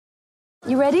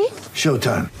You ready?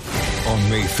 Showtime. On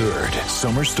May 3rd,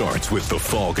 summer starts with The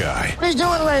Fall Guy. Let's do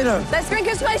it later. Let's drink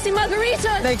a spicy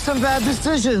margarita. Make some bad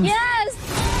decisions. Yes!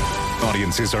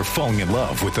 Audiences are falling in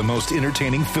love with the most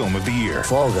entertaining film of the year.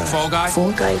 Fall Guy. Fall Guy?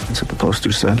 Fall guy. That's what the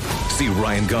poster said. See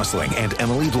Ryan Gosling and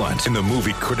Emily Blunt in the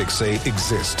movie critics say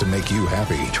exists to make you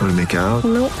happy. Trying to make it out?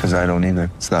 Nope. Because I don't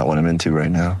either. It's not what I'm into right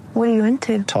now. What are you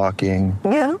into? Talking.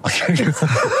 Yeah.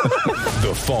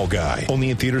 The Fall Guy.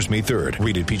 Only in theaters May 3rd.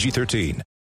 Rated PG-13.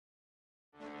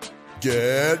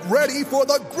 Get ready for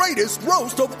the greatest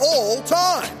roast of all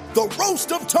time. The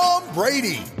Roast of Tom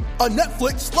Brady. A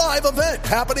Netflix live event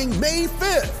happening May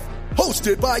 5th.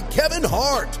 Hosted by Kevin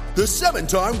Hart. The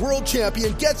 7-time world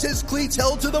champion gets his cleats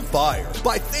held to the fire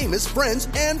by famous friends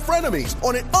and frenemies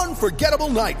on an unforgettable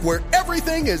night where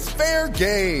everything is fair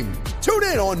game. Tune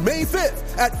in on May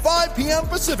 5th at 5 p.m.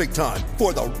 Pacific time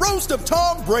for the Roast of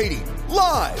Tom Brady.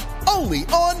 Live only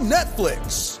on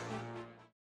Netflix.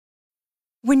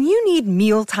 When you need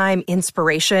mealtime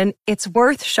inspiration, it's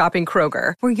worth shopping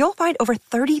Kroger, where you'll find over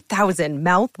 30,000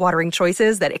 mouth-watering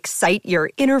choices that excite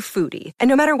your inner foodie. And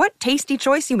no matter what tasty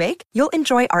choice you make, you'll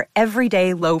enjoy our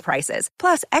everyday low prices,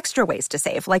 plus extra ways to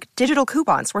save, like digital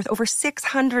coupons worth over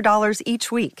 $600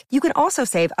 each week. You can also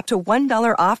save up to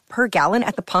 $1 off per gallon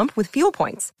at the pump with fuel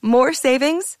points. More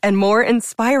savings and more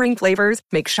inspiring flavors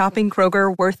make shopping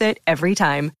Kroger worth it every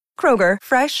time. Kroger,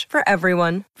 fresh for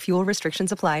everyone. Fuel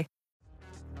restrictions apply.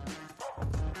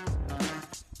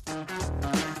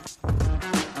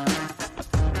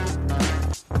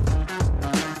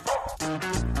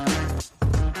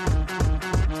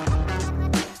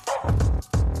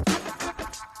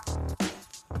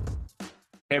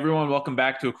 Hey everyone, welcome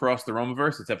back to Across the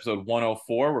Romaverse. It's episode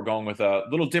 104. We're going with a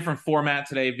little different format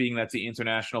today, being that's the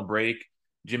international break.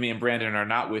 Jimmy and Brandon are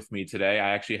not with me today. I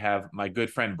actually have my good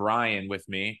friend Brian with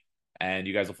me, and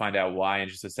you guys will find out why in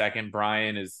just a second.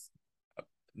 Brian is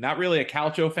not really a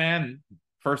Calcio fan,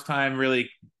 first time really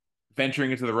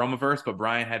venturing into the Romaverse, but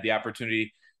Brian had the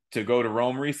opportunity to go to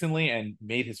Rome recently and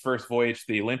made his first voyage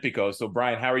to the Olimpico. So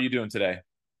Brian, how are you doing today?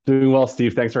 Doing well,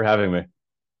 Steve. Thanks for having me.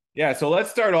 Yeah, so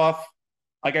let's start off.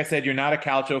 Like I said, you're not a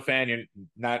Calcio fan. You're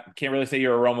not, can't really say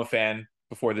you're a Roma fan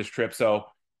before this trip. So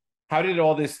how did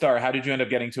all this start? How did you end up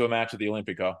getting to a match at the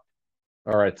Olimpico?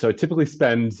 All right. So I typically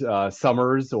spend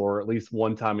summers or at least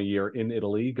one time a year in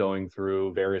Italy going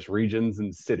through various regions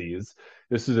and cities.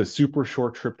 This is a super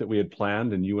short trip that we had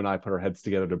planned, and you and I put our heads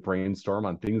together to brainstorm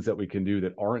on things that we can do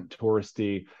that aren't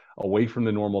touristy, away from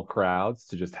the normal crowds,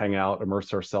 to just hang out,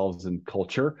 immerse ourselves in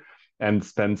culture, and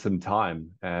spend some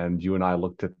time. And you and I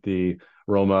looked at the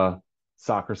Roma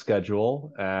soccer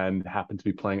schedule and happened to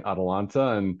be playing Atalanta,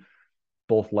 and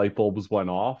both light bulbs went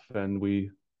off, and we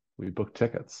booked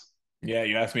tickets. Yeah,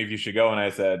 you asked me if you should go, and I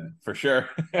said, for sure.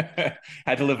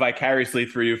 Had to live vicariously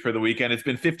through you for the weekend. It's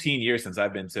been 15 years since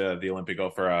I've been to the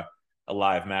Olimpico for a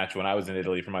live match. When I was in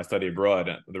Italy for my study abroad,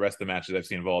 the rest of the matches I've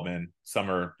seen involved in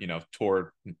summer,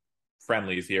 tour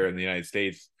friendlies here in the United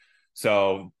States.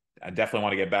 So I definitely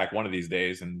want to get back one of these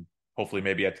days, and hopefully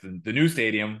maybe at the new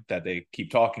stadium that they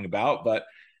keep talking about. But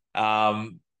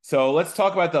so let's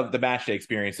talk about the match day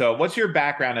experience. So what's your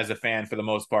background as a fan for the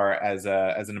most part as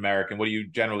an American? What do you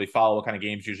generally follow? What kind of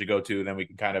games you usually go to? And then we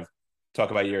can kind of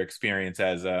talk about your experience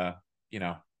as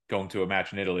going to a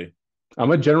match in Italy.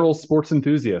 I'm a general sports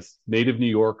enthusiast, native New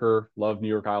Yorker, love New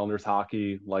York Islanders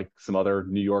hockey, like some other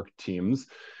New York teams.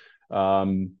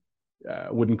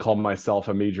 Wouldn't call myself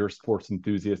a major sports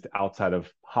enthusiast outside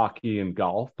of hockey and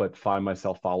golf, but find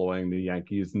myself following the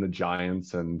Yankees and the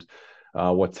Giants and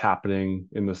what's happening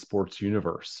in the sports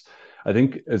universe. I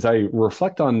think as I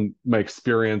reflect on my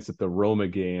experience at the Roma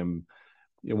game,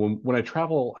 when I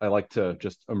travel, I like to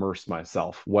just immerse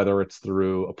myself, whether it's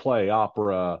through a play,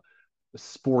 opera, a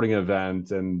sporting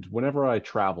event. And whenever I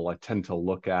travel, I tend to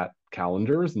look at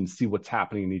calendars and see what's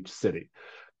happening in each city.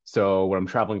 So when I'm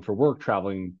traveling for work,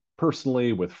 traveling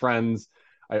personally with friends,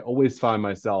 I always find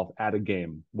myself at a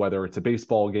game, whether it's a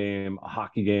baseball game, a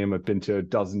hockey game. I've been to a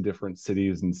dozen different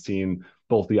cities and seen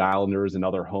both the Islanders and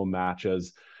other home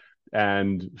matches,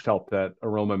 and felt that a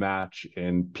Roma match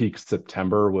in peak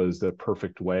September was the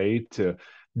perfect way to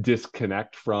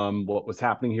disconnect from what was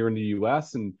happening here in the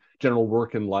US and general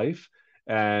work and life,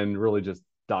 and really just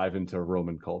dive into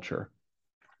Roman culture.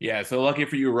 Yeah, so lucky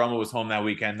for you, Roma was home that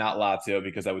weekend, not Lazio,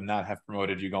 because I would not have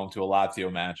promoted you going to a Lazio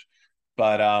match.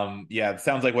 But yeah, it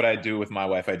sounds like what I do with my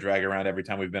wife. I drag her around every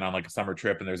time we've been on like a summer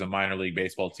trip and there's a minor league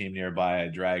baseball team nearby. I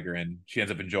drag her and she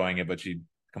ends up enjoying it, but she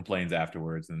complains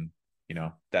afterwards and,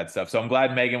 that stuff. So I'm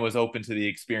glad Megan was open to the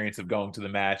experience of going to the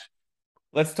match.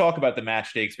 Let's talk about the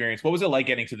match day experience. What was it like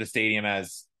getting to the stadium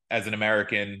as an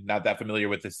American, not that familiar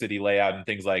with the city layout and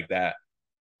things like that?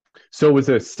 So it was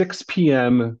a 6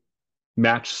 p.m.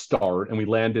 match start, and we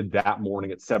landed that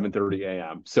morning at 7:30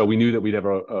 a.m. So we knew that we'd have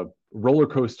a roller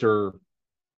coaster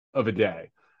of a day.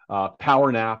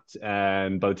 Power napped,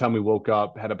 and by the time we woke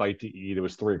up, had a bite to eat, it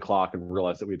was 3 o'clock, and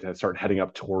realized that we had to start heading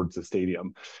up towards the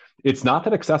stadium. It's not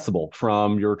that accessible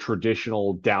from your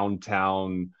traditional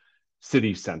downtown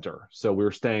city center. So we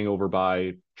were staying over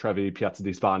by Trevi, Piazza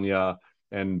di Spagna,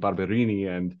 and Barberini,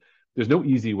 and there's no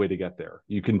easy way to get there.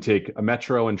 You can take a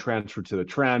metro and transfer to the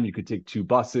tram. You could take two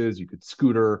buses. You could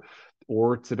scooter,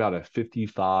 or it's about a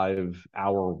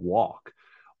 55-hour walk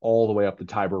all the way up the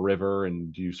Tiber River,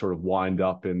 and you sort of wind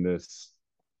up in this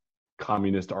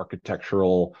communist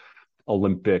architectural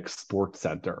Olympic sports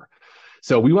center.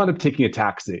 So we wound up taking a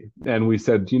taxi, and we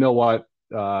said, you know what?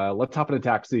 Let's hop in a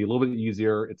taxi, a little bit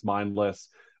easier. It's mindless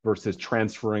versus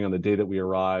transferring on the day that we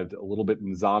arrived, a little bit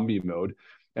in zombie mode.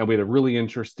 And we had a really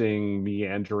interesting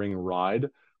meandering ride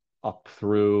up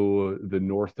through the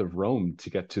north of Rome to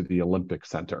get to the Olympic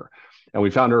Center. And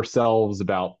we found ourselves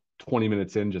about 20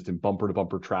 minutes in, just in bumper to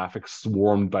bumper traffic,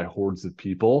 swarmed by hordes of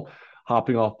people,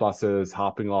 hopping off buses,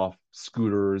 hopping off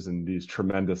scooters, and these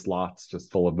tremendous lots just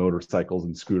full of motorcycles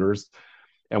and scooters.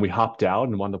 And we hopped out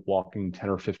and wound up walking 10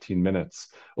 or 15 minutes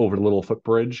over the little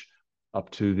footbridge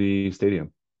up to the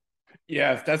stadium.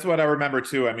 Yeah, that's what I remember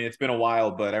too. I mean, it's been a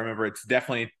while, but I remember it's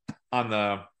definitely on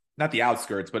not the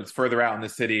outskirts, but it's further out in the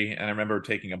city. And I remember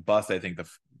taking a bus, I think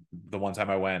the one time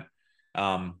I went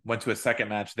to a second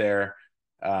match there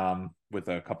with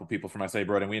a couple people from SA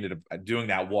Broad, and we ended up doing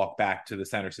that walk back to the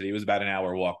center city. It was about an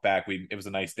hour walk back. It was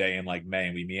a nice day in like May,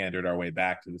 and we meandered our way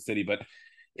back to the city, but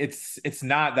it's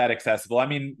not that accessible. I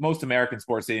mean, most American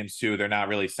sports stadiums too, they're not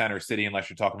really center city unless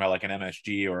you're talking about like an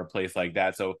MSG or a place like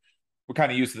that. So we're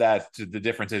kind of used to that. The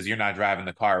difference is you're not driving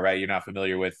the car, right? You're not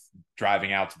familiar with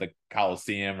driving out to the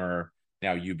Coliseum or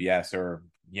now UBS or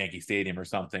Yankee Stadium or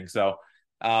something. So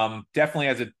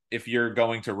definitely if you're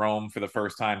going to Rome for the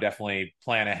first time, definitely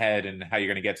plan ahead and how you're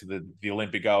going to get to the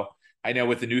Olimpico. I know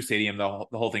with the new stadium, the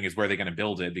whole thing is where they're going to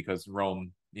build it, because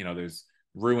Rome, there's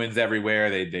ruins everywhere.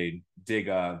 They dig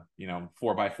a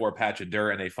 4x4 patch of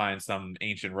dirt, and they find some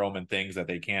ancient Roman things that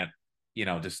they can't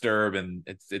disturb, and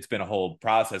it's been a whole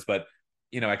process. But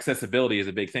accessibility is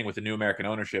a big thing with the new American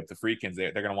ownership. The Friedkins,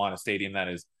 they're going to want a stadium that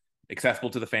is accessible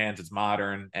to the fans, it's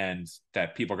modern, and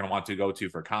that people are going to want to go to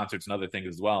for concerts and other things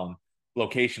as well. And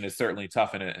location is certainly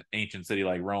tough in an ancient city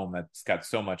like Rome that's got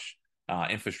so much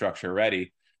infrastructure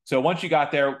already. So once you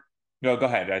got there, go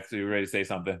ahead. I see you're ready to say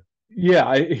something.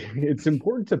 Yeah, it's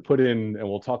important to put in, and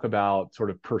we'll talk about sort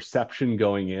of perception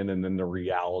going in and then the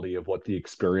reality of what the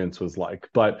experience was like.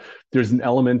 But there's an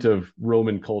element of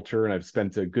Roman culture, and I've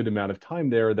spent a good amount of time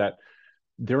there, that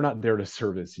they're not there to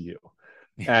service you.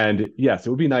 And yes, it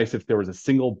would be nice if there was a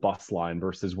single bus line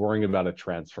versus worrying about a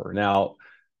transfer. Now,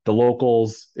 the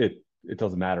locals, it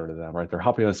doesn't matter to them, right? They're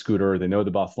hopping on a scooter, they know the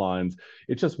bus lines.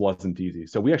 It just wasn't easy.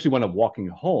 So we actually wound up walking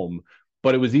home,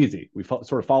 but it was easy. We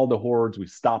sort of followed the hordes. We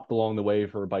stopped along the way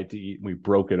for a bite to eat, and we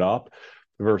broke it up,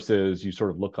 versus you sort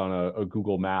of look on a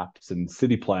Google Maps and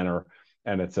City Planner,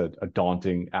 and it's a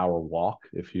daunting hour walk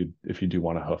if you do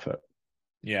want to hoof it.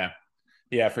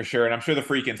 Yeah, for sure. And I'm sure the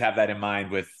Friedkins have that in mind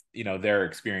with, their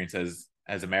experience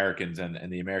as Americans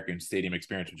and the American stadium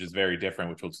experience, which is very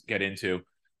different, which we'll get into.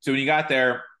 So when you got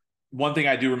there, one thing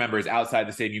I do remember is outside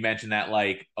the stadium, you mentioned that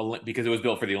because it was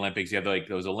built for the Olympics, you have like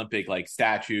those Olympic like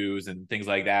statues and things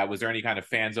like that. Was there any kind of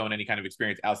fan zone, any kind of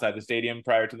experience outside the stadium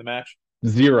prior to the match?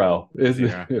 Zero.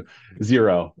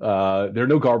 Zero. There are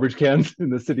no garbage cans in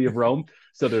the city of Rome.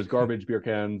 So there's garbage, beer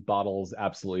cans, bottles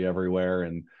absolutely everywhere,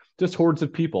 and just hordes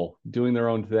of people doing their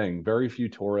own thing. Very few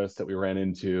tourists that we ran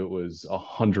into. It was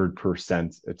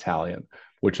 100% Italian,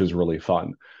 which was really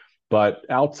fun. But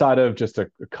outside of just a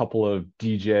couple of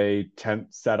DJ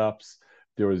tent setups,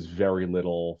 there was very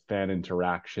little fan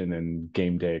interaction and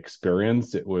game day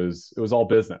experience. It was all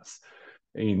business.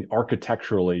 I mean,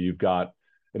 architecturally, you've got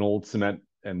an old cement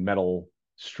and metal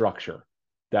structure.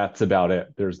 That's about it.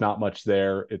 There's not much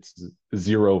there. It's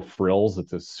zero frills.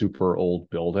 It's a super old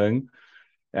building.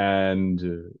 And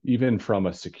even from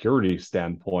a security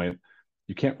standpoint,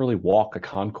 you can't really walk a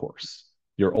concourse.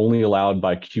 You're only allowed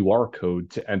by QR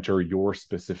code to enter your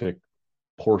specific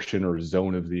portion or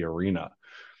zone of the arena.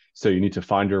 So you need to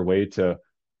find your way to,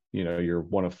 you're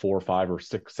one of 4, 5, or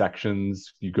 6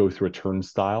 sections. You go through a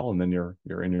turnstile, and then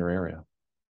you're in your area.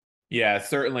 Yeah,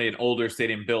 certainly an older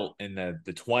stadium built in the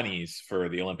 20s for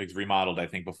the Olympics, remodeled, I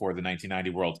think, before the 1990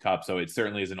 World Cup. So it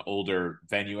certainly is an older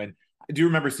venue. And I do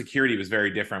remember security was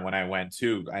very different when I went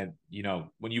too.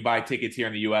 When you buy tickets here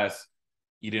in the US,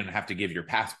 you didn't have to give your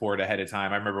passport ahead of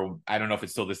time. I remember, I don't know if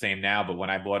it's still the same now, but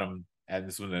when I bought them and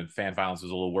this was when the fan violence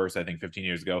was a little worse, I think 15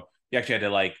 years ago. You actually had to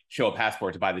like show a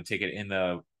passport to buy the ticket in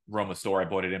the Roma store. I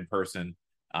bought it in person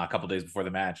a couple days before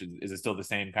the match. Is it still the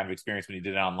same kind of experience when you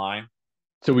did it online?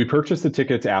 So we purchased the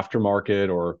tickets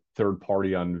aftermarket or third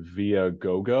party on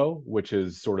Viagogo, which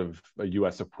is sort of a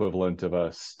US equivalent of a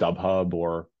StubHub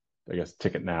or I guess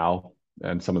Ticket Now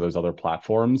and some of those other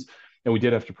platforms. And we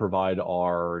did have to provide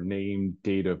our name,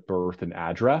 date of birth, and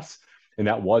address. And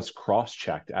that was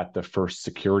cross-checked at the first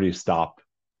security stop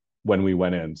when we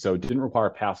went in. So it didn't require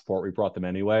a passport. We brought them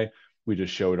anyway. We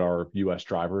just showed our US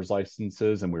driver's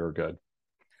licenses and we were good.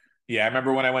 Yeah, I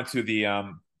remember when I went to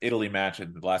the Italy match,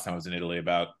 and the last time I was in Italy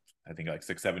about, I think like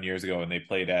 6-7 years ago, and they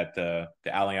played at the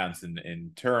Allianz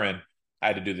in Turin. I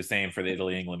had to do the same for the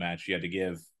Italy-England match. You had to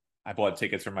give, I bought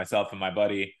tickets for myself and my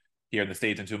buddy here in the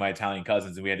States and two of my Italian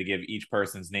cousins, and we had to give each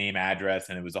person's name, address,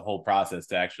 and it was a whole process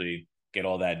to actually get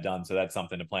all that done. So that's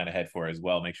something to plan ahead for as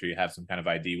well. Make sure you have some kind of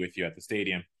ID with you at the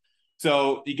stadium.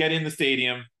 So you get in the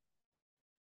stadium.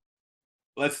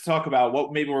 Let's talk about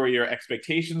what maybe were your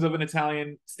expectations of an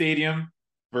Italian stadium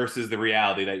versus the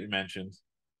reality that you mentioned.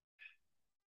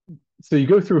 So you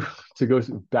go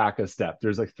back a step.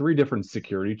 There's like 3 different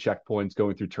security checkpoints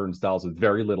going through turnstiles with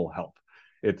very little help.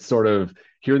 It's sort of,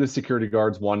 here are the security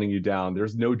guards wanting you down.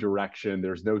 There's no direction.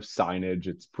 There's no signage.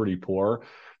 It's pretty poor.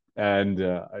 And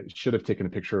I should have taken a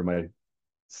picture of my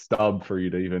stub for you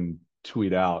to even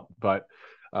tweet out. But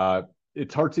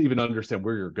it's hard to even understand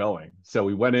where you're going. So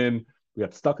we went in, we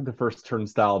got stuck at the first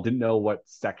turnstile, didn't know what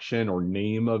section or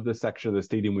name of the section of the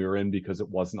stadium we were in because it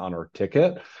wasn't on our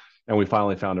ticket. And we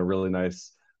finally found a really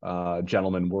nice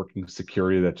gentleman working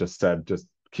security that just said, just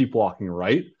keep walking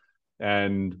right.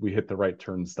 And we hit the right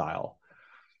turnstile.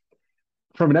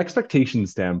 From an expectation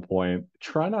standpoint,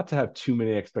 try not to have too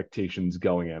many expectations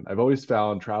going in. I've always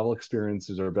found travel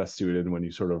experiences are best suited when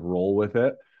you sort of roll with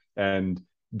it and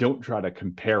don't try to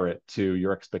compare it to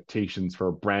your expectations for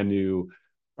a brand new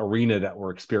arena that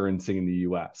we're experiencing in the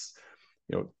US.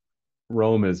 You know,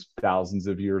 Rome is thousands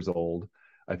of years old.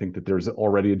 I think that there's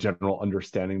already a general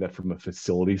understanding that from a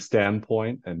facility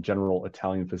standpoint, and general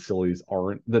Italian facilities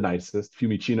aren't the nicest.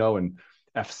 Fiumicino and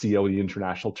FCO, the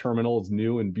international terminal, is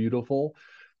new and beautiful,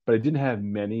 but I didn't have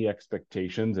many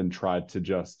expectations and tried to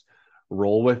just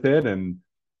roll with it and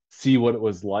see what it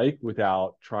was like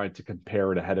without trying to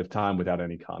compare it ahead of time without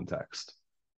any context.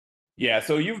 Yeah,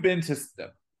 so you've been to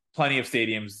plenty of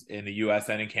stadiums in the US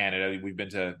and in Canada. We've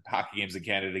been to hockey games in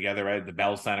Canada together, right? The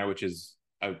Bell Center, which is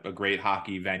a great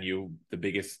hockey venue, the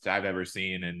biggest I've ever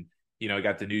seen. And, you know, we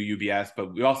got the new UBS,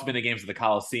 but we've also been to games at the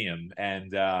Coliseum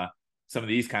and some of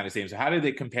these kind of stadiums. So how did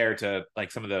they compare to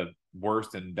like some of the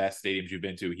worst and best stadiums you've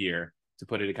been to here, to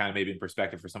put it kind of maybe in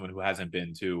perspective for someone who hasn't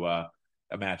been to a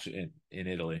match in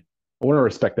Italy? I want to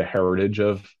respect the heritage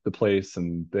of the place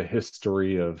and the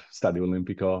history of Stadio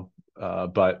Olimpico,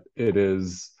 but it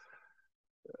is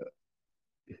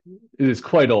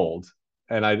quite old.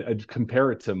 And I'd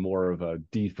compare it to more of a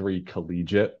D3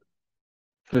 collegiate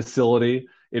facility.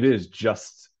 It is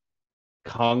just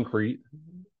concrete,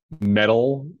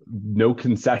 metal, no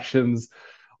concessions,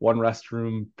 one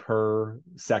restroom per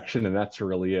section, and that's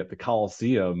really it. The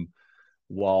Coliseum,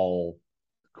 while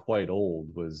quite old,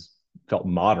 felt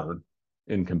modern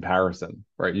in comparison,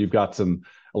 right? You've got some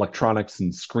electronics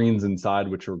and screens inside,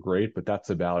 which are great, but that's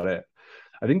about it.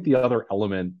 I think the other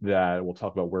element that we'll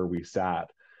talk about where we sat,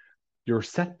 you're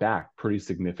set back pretty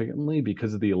significantly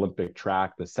because of the Olympic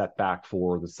track, the setback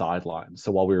for the sidelines.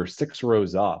 So while we were 6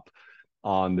 rows up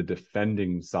on the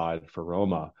defending side for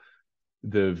Roma,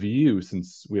 the view,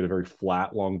 since we had a very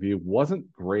flat, long view,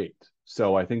 wasn't great.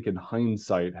 So I think in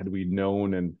hindsight, had we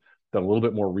known and done a little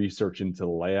bit more research into the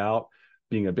layout,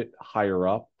 being a bit higher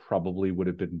up probably would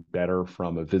have been better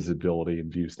from a visibility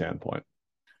and view standpoint.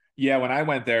 Yeah, when I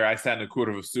went there, I sat in the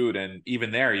Curva Sud, and even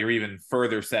there, you're even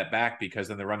further set back because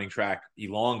then the running track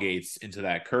elongates into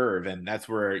that curve, and that's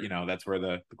where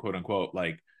the quote unquote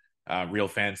like real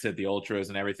fans sit, the ultras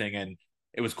and everything. And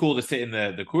it was cool to sit in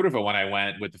the Curva when I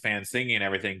went with the fans singing and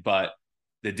everything, but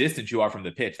the distance you are from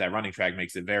the pitch, that running track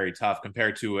makes it very tough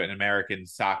compared to an American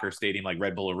soccer stadium like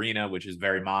Red Bull Arena, which is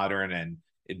very modern and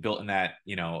it built in that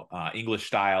English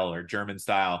style or German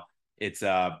style. It's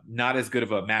not as good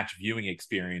of a match viewing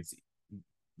experience.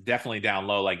 Definitely down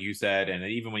low, like you said. And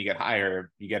even when you get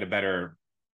higher, you get a better,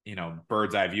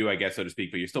 bird's eye view, I guess, so to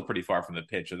speak, but you're still pretty far from the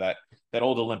pitch. So that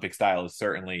old Olympic style is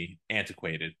certainly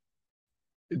antiquated.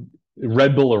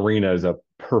 Red Bull Arena is a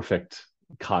perfect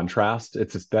contrast.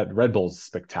 It's just that Red Bull's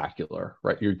spectacular,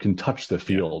 right? You can touch the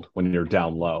field when you're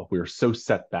down low. We were so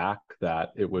set back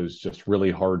that it was just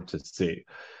really hard to see.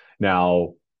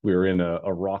 Now, we were in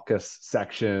a raucous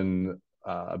section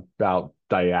about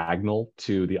diagonal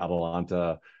to the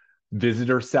Atalanta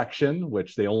visitor section,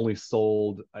 which they only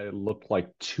sold, it looked like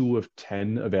 2 of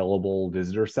 10 available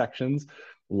visitor sections,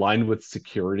 lined with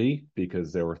security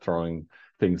because they were throwing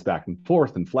things back and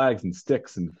forth and flags and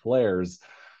sticks and flares.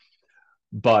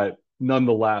 But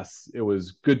nonetheless, it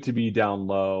was good to be down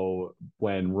low.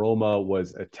 When Roma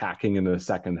was attacking in the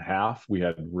second half, we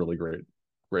had really great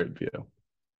view.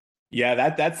 Yeah,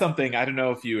 that's something. I don't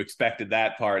know if you expected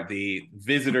that part, the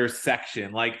visitor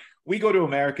section. Like, we go to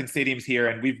American stadiums here,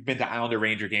 and we've been to Islander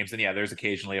Ranger games, and yeah, there's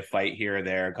occasionally a fight here or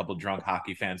there, a couple drunk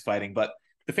hockey fans fighting, but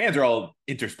the fans are all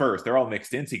interspersed. They're all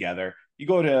mixed in together. You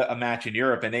go to a match in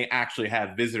Europe, and they actually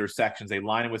have visitor sections. They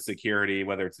line it with security,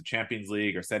 whether it's the Champions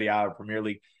League or Serie A or Premier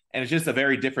League, and it's just a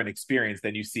very different experience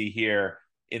than you see here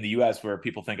in the U.S., where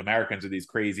people think Americans are these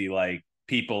crazy, like,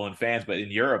 people and fans, but in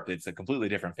Europe, it's a completely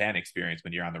different fan experience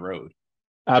when you're on the road.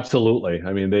 Absolutely.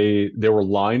 I mean, they were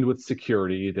lined with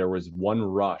security. There was one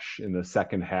rush in the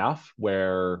second half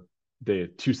where the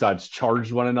two sides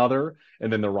charged one another,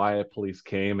 and then the riot police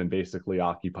came and basically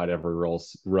occupied every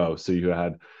row. So you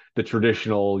had the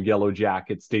traditional yellow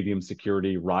jacket stadium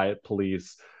security, riot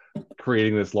police,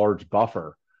 creating this large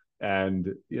buffer. And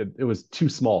it was 2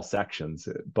 small sections,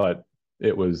 but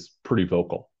it was pretty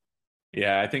vocal.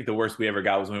 Yeah, I think the worst we ever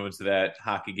got was when we went to that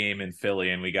hockey game in Philly,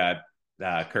 and we got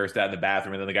cursed out in the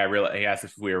bathroom, and then the guy he asked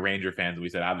if we were Ranger fans, and we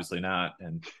said obviously not,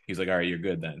 and he's like, all right, you're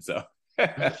good then. So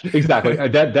exactly,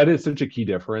 that is such a key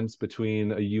difference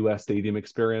between a U.S. stadium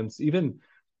experience. Even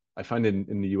I find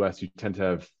in the U.S. you tend to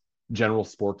have general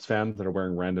sports fans that are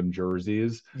wearing random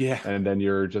jerseys, and then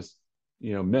you're just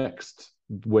mixed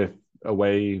with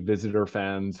away visitor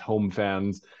fans, home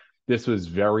fans. This was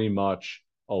very much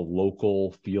a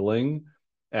local feeling,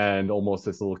 and almost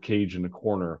this little cage in the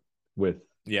corner with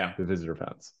the visitor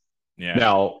fans.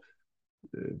 Now,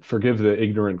 forgive the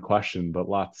ignorant question, but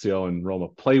Lazio and Roma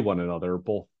play one another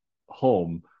both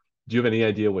home. Do you have any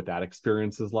idea what that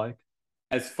experience is like?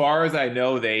 As far as I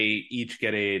know, they each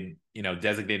get a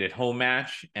designated home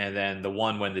match, and then the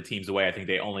one when the team's away, I think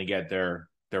they only get their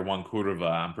one curva.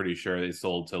 I'm pretty sure they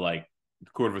sold to like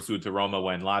Curva Sud to Roma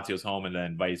when Lazio's home, and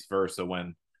then vice versa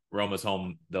when Roma's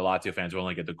home, the Lazio fans will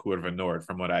only get the Curva Nord,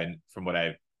 from what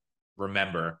I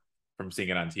remember from seeing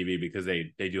it on TV, because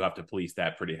they do have to police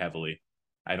that pretty heavily.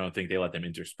 I don't think they let them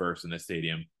intersperse in the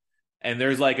stadium. And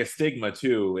there's like a stigma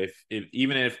too.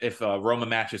 If a Roma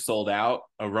match is sold out,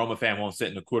 a Roma fan won't sit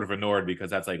in the Curva Nord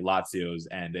because that's like Lazio's,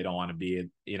 and they don't want to be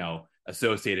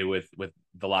associated with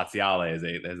the Laziale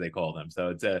as they call them. So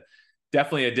it's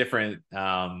definitely a different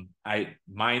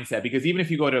mindset, because even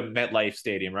if you go to MetLife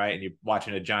Stadium, right, and you're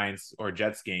watching a Giants or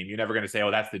Jets game, you're never going to say,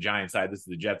 oh, that's the Giants side, this is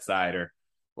the Jets side,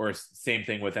 or same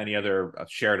thing with any other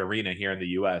shared arena here in the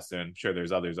U.S. And I'm sure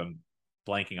there's others I'm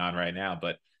blanking on right now,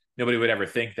 but nobody would ever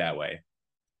think that way.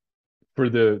 For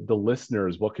the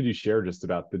listeners, what could you share just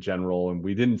about the general? And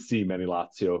we didn't see many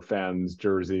Lazio fans,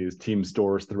 jerseys, team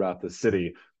stores throughout the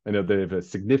city. I know they have a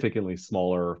significantly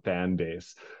smaller fan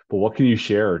base, but what can you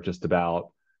share just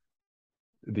about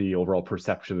the overall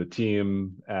perception of the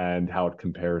team and how it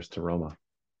compares to Roma?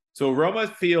 So Roma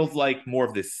feels like more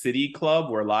of the city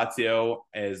club, where Lazio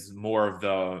is more of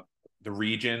the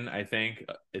region, I think,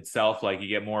 itself. Like you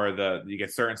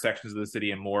get certain sections of the city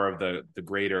and more of the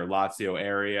greater Lazio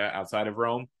area outside of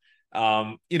Rome.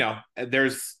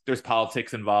 There's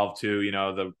politics involved too.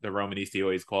 The Romanisti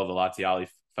always call the Laziali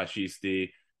fascisti,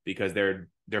 because their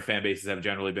fan bases have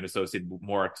generally been associated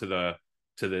more to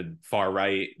the far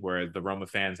right, where the Roma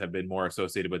fans have been more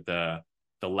associated with the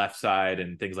left side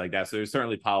and things like that. So there's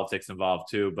certainly politics involved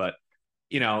too. But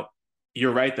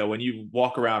you're right though. When you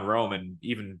walk around Rome, and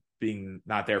even being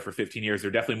not there for 15 years, there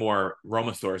are definitely more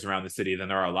Roma stores around the city than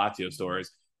there are Lazio stores.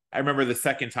 I remember the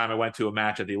second time I went to a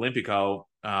match at the Olimpico,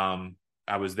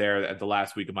 I was there at the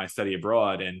last week of my study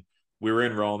abroad, and we were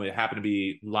in Rome. It happened to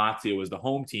be Lazio was the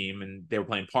home team, and they were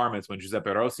playing Parma. It's when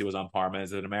Giuseppe Rossi was on Parma.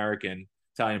 As an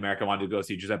Italian American, wanted to go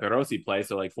see Giuseppe Rossi play.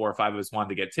 So like 4 or 5 of us wanted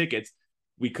to get tickets.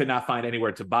 We could not find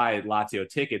anywhere to buy Lazio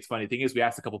tickets. Funny thing is, we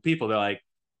asked a couple people. They're like,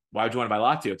 why would you want to buy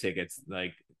Lazio tickets?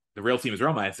 Like, the real team is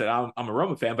Roma. I said, I'm a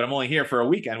Roma fan, but I'm only here for a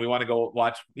weekend. We want to go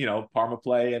watch, Parma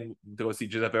play and go see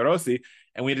Giuseppe Rossi.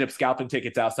 And we ended up scalping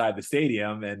tickets outside the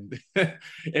stadium. And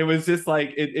it was just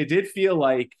like, it did feel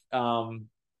like,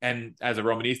 and as a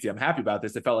Romanisti, I'm happy about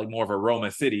this. It felt like more of a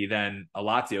Roma city than a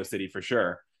Lazio city for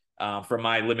sure. From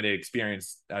my limited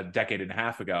experience a decade and a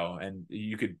half ago. And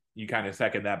you kind of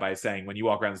second that by saying, when you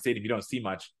walk around the stadium, you don't see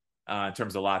much in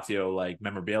terms of Lazio, like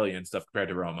memorabilia and stuff, compared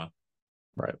to Roma.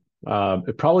 Right.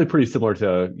 Probably pretty similar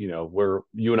to, where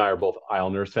you and I are both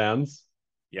Islanders fans.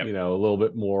 Yep. A little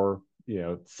bit more,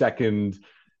 second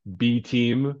B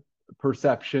team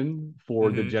perception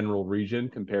for the Mhm. general region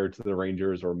compared to the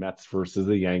Rangers or Mets versus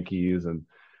the Yankees and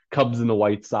Cubs and the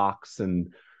White Sox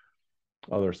and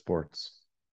other sports.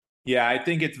 Yeah, I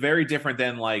think it's very different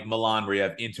than like Milan, where you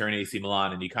have Inter and AC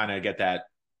Milan, and you kind of get that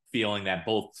feeling that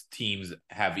both teams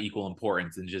have equal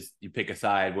importance and just you pick a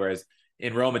side. Whereas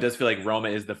in Rome, it does feel like Roma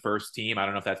is the first team. I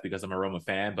don't know if that's because I'm a Roma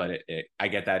fan, but I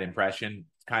get that impression.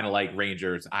 It's kind of like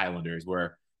Rangers, Islanders,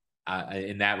 where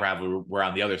in that rivalry, we're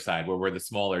on the other side, where we're the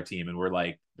smaller team and we're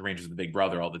like the Rangers are the big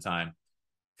brother all the time.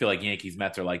 I feel like Yankees,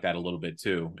 Mets are like that a little bit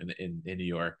too in New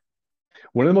York.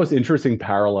 One of the most interesting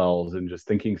parallels in just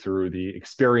thinking through the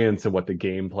experience of what the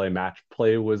gameplay match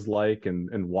play was like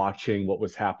and watching what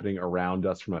was happening around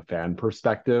us from a fan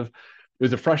perspective. It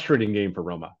was a frustrating game for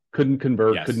Roma. Couldn't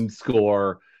convert, Yes. couldn't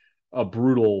score, a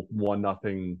brutal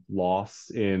 1-0 loss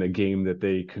in a game that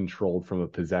they controlled from a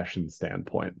possession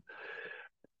standpoint.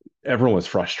 Everyone was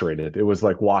frustrated. It was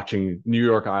like watching New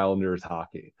York Islanders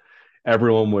hockey.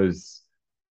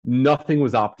 Nothing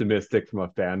was optimistic from a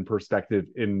fan perspective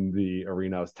in the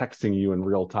arena. I was texting you in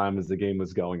real time as the game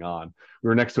was going on. We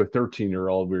were next to a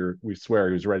 13-year-old. We swear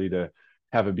he was ready to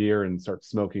have a beer and start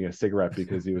smoking a cigarette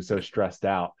because he was so stressed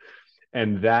out.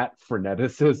 And that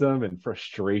freneticism and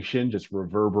frustration just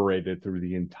reverberated through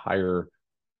the entire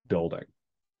building.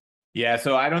 Yeah,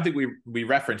 so I don't think we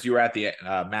referenced you were at the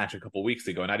match a couple weeks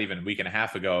ago, not even a week and a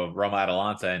half ago, Roma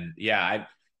Atalanta, and yeah,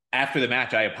 after the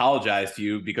match I apologized to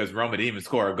you because Roma didn't even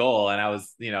score a goal, and I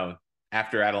was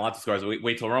after Atalanta scores,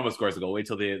 wait till Roma scores a goal, wait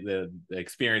till the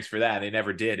experience for that. They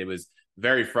never did. It was a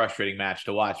very frustrating match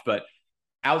to watch, but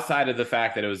outside of the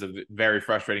fact that it was a very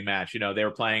frustrating match, they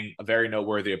were playing a very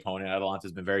noteworthy opponent.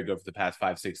 Atalanta's been very good for the past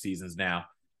 5-6 seasons now.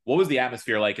 What was the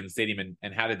atmosphere like in the stadium,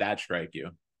 and how did that strike you?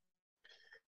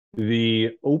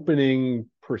 The opening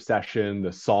procession,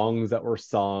 the songs that were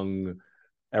sung,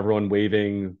 everyone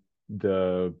waving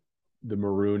the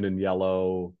maroon and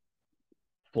yellow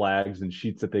flags and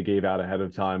sheets that they gave out ahead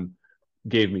of time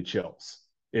gave me chills.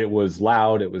 It was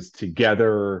loud, it was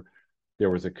together, there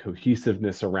was a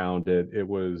cohesiveness around it. It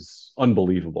was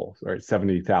unbelievable, right?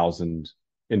 70,000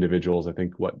 individuals. I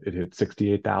think it hit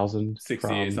 68,000.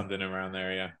 68, something around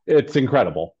there, yeah. It's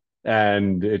incredible.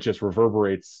 And it just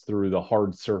reverberates through the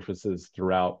hard surfaces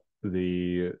throughout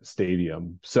the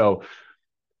stadium. So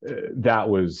that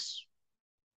was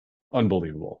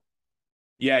unbelievable.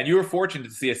 Yeah, and you were fortunate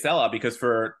to see a sellout because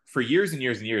for years and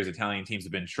years and years, Italian teams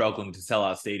have been struggling to sell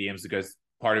out stadiums because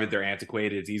part of it, they're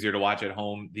antiquated. It's easier to watch at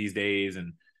home these days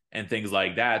and things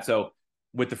like that. So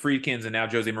with the Friedkins and now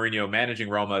Jose Mourinho managing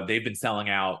Roma, they've been selling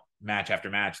out match after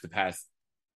match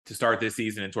to start this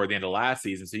season and toward the end of last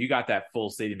season. So you got that full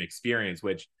stadium experience,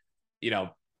 which,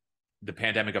 the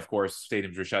pandemic, of course,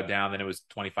 stadiums were shut down. Then it was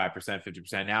 25%,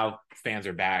 50%. Now fans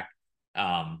are back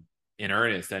in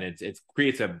earnest, and it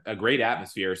creates a great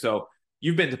atmosphere. So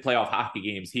you've been to playoff hockey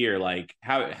games here. Like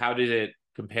how did it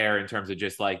compare in terms of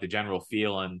just like the general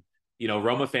feel? And,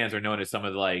 Roma fans are known as some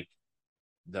of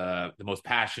the most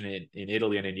passionate in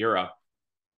Italy and in Europe.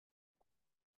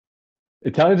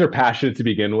 Italians are passionate to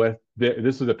begin with.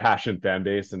 This was a passionate fan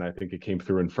base, and I think it came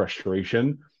through in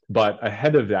frustration. But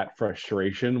ahead of that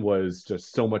frustration was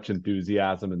just so much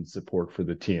enthusiasm and support for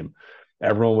the team.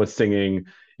 Everyone was singing.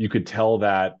 You could tell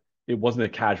that it wasn't a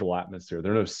casual atmosphere.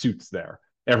 There are no suits there.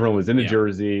 Everyone was in a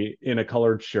jersey, in a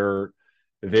colored shirt.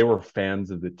 They were fans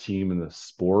of the team and the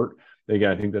sport.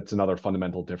 Again, I think that's another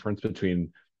fundamental difference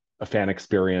between a fan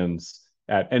experience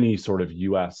at any sort of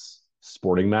U.S.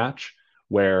 sporting match,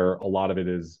 where a lot of it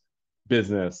is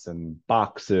business and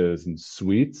boxes and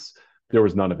suites. There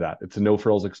was none of that. It's a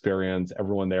no-frills experience.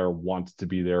 Everyone there wants to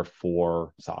be there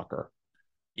for soccer.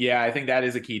 Yeah, I think that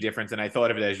is a key difference. And I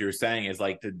thought of it as you were saying is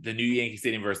like the new Yankee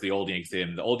Stadium versus the old Yankee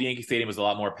Stadium. The old Yankee Stadium was a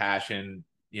lot more passion,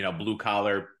 blue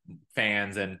collar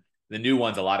fans, and the new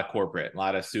one's a lot of corporate, a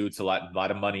lot of suits, a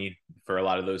lot of money for a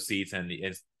lot of those seats. And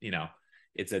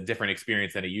it's a different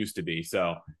experience than it used to be.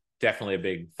 So definitely a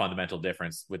big fundamental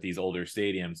difference with these older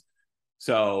stadiums.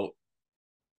 So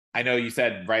I know you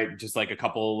said, right, just like a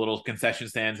couple little concession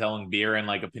stands selling beer and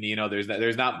like a panino.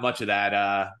 There's not much of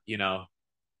that,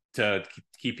 to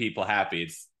keep people happy.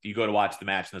 It's you go to watch the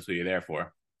match, and that's what you're there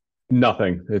for.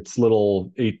 Nothing. It's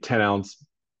little 8-10 ounce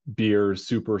beers,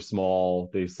 super small.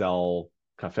 They sell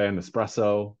cafe and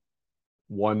espresso,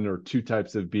 1 or 2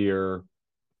 types of beer,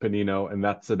 panino, and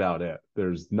that's about it.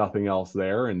 There's nothing else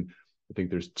there. And I think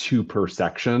there's 2 per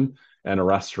section and a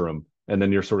restroom. And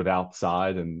then you're sort of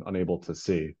outside and unable to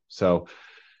see. So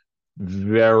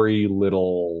very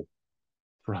little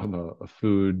from a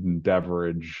food and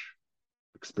beverage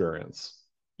experience.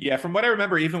 Yeah, from what I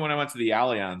remember, even when I went to the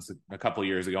Allianz a couple of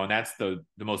years ago, and that's the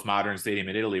most modern stadium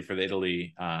in Italy for the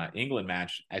Italy England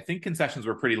match, I think concessions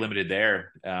were pretty limited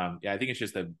there. Yeah, I think it's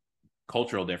just a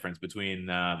cultural difference between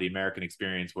the American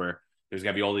experience, where there's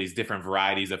got to be all these different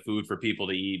varieties of food for people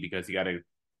to eat because you got to,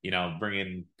 bring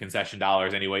in concession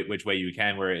dollars any way, which way you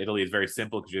can. Where Italy is very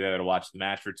simple because you're there to watch the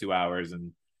match for 2 hours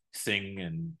and sing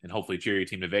and hopefully cheer your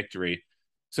team to victory.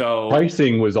 So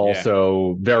Pricing was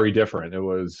also very different. It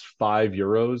was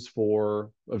 €5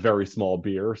 for a very small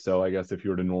beer. So I guess if you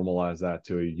were to normalize that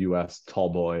to a US tall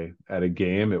boy at a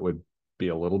game, it would be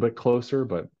a little bit closer.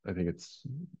 But I think it's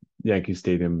Yankee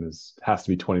Stadium has to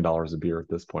be $20 a beer at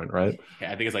this point, right?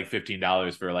 Yeah, I think it's like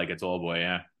 $15 for like a tall boy.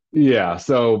 Yeah. Yeah.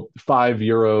 So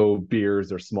 €5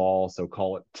 beers are small. So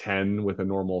call it 10 with a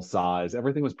normal size.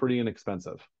 Everything was pretty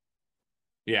inexpensive.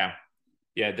 Yeah.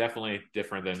 Yeah, definitely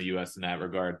different than the U.S. in that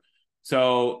regard.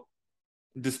 So,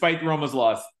 despite Roma's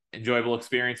loss, enjoyable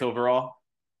experience overall?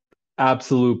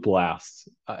 Absolute blast.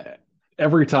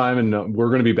 Every time, and we're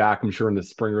going to be back, I'm sure, in the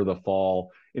spring or the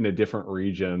fall in a different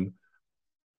region,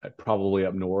 probably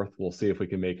up north. We'll see if we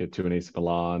can make it to an AC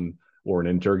Milan or an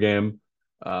Inter game.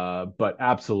 But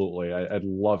absolutely, I'd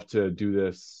love to do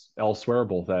this elsewhere,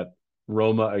 both at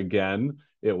Roma again.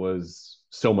 It was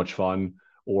so much fun,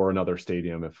 or another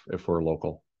stadium if we're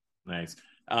local. Nice.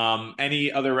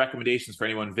 Any other recommendations for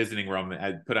anyone visiting Rome?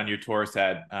 I put on your tourist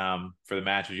hat for the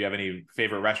match. Did you have any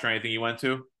favorite restaurant, anything you went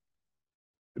to?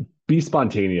 Be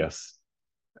spontaneous.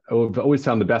 I've always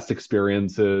found the best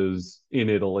experiences in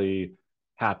Italy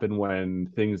happen when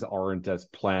things aren't as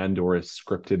planned or as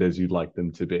scripted as you'd like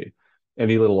them to be.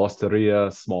 Any little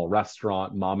osteria, small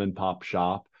restaurant, mom and pop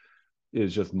shop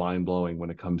is just mind blowing when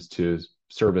it comes to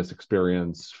service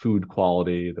experience, food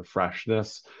quality, the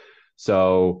freshness.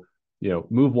 So,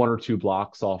 move 1 or 2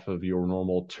 blocks off of your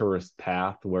normal tourist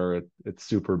path where it's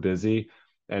super busy,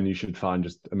 and you should find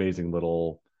just amazing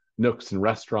little nooks and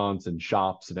restaurants and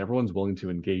shops, and everyone's willing to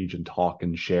engage and talk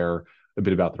and share a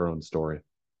bit about their own story.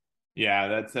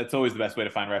 Yeah, that's always the best way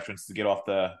to find restaurants, to get off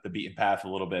the beaten path a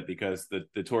little bit, because the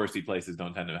touristy places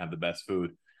don't tend to have the best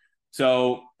food.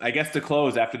 So I guess to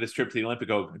close, after this trip to the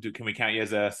Olimpico, can we count you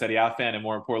as a Serie A fan, and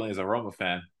more importantly, as a Roma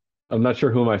fan? I'm not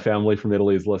sure who my family from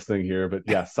Italy is listening here, but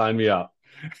yeah, sign me up.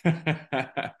 All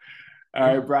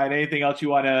right, Brian, anything else you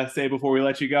want to say before we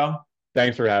let you go?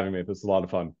 Thanks for having me. This is a lot of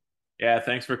fun. Yeah,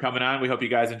 thanks for coming on. We hope you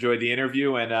guys enjoyed the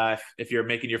interview. And if you're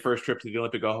making your first trip to the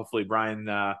Olimpico, hopefully Brian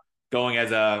going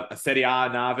as a Serie A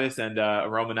novice and a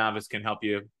Roma novice can help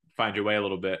you find your way a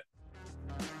little bit.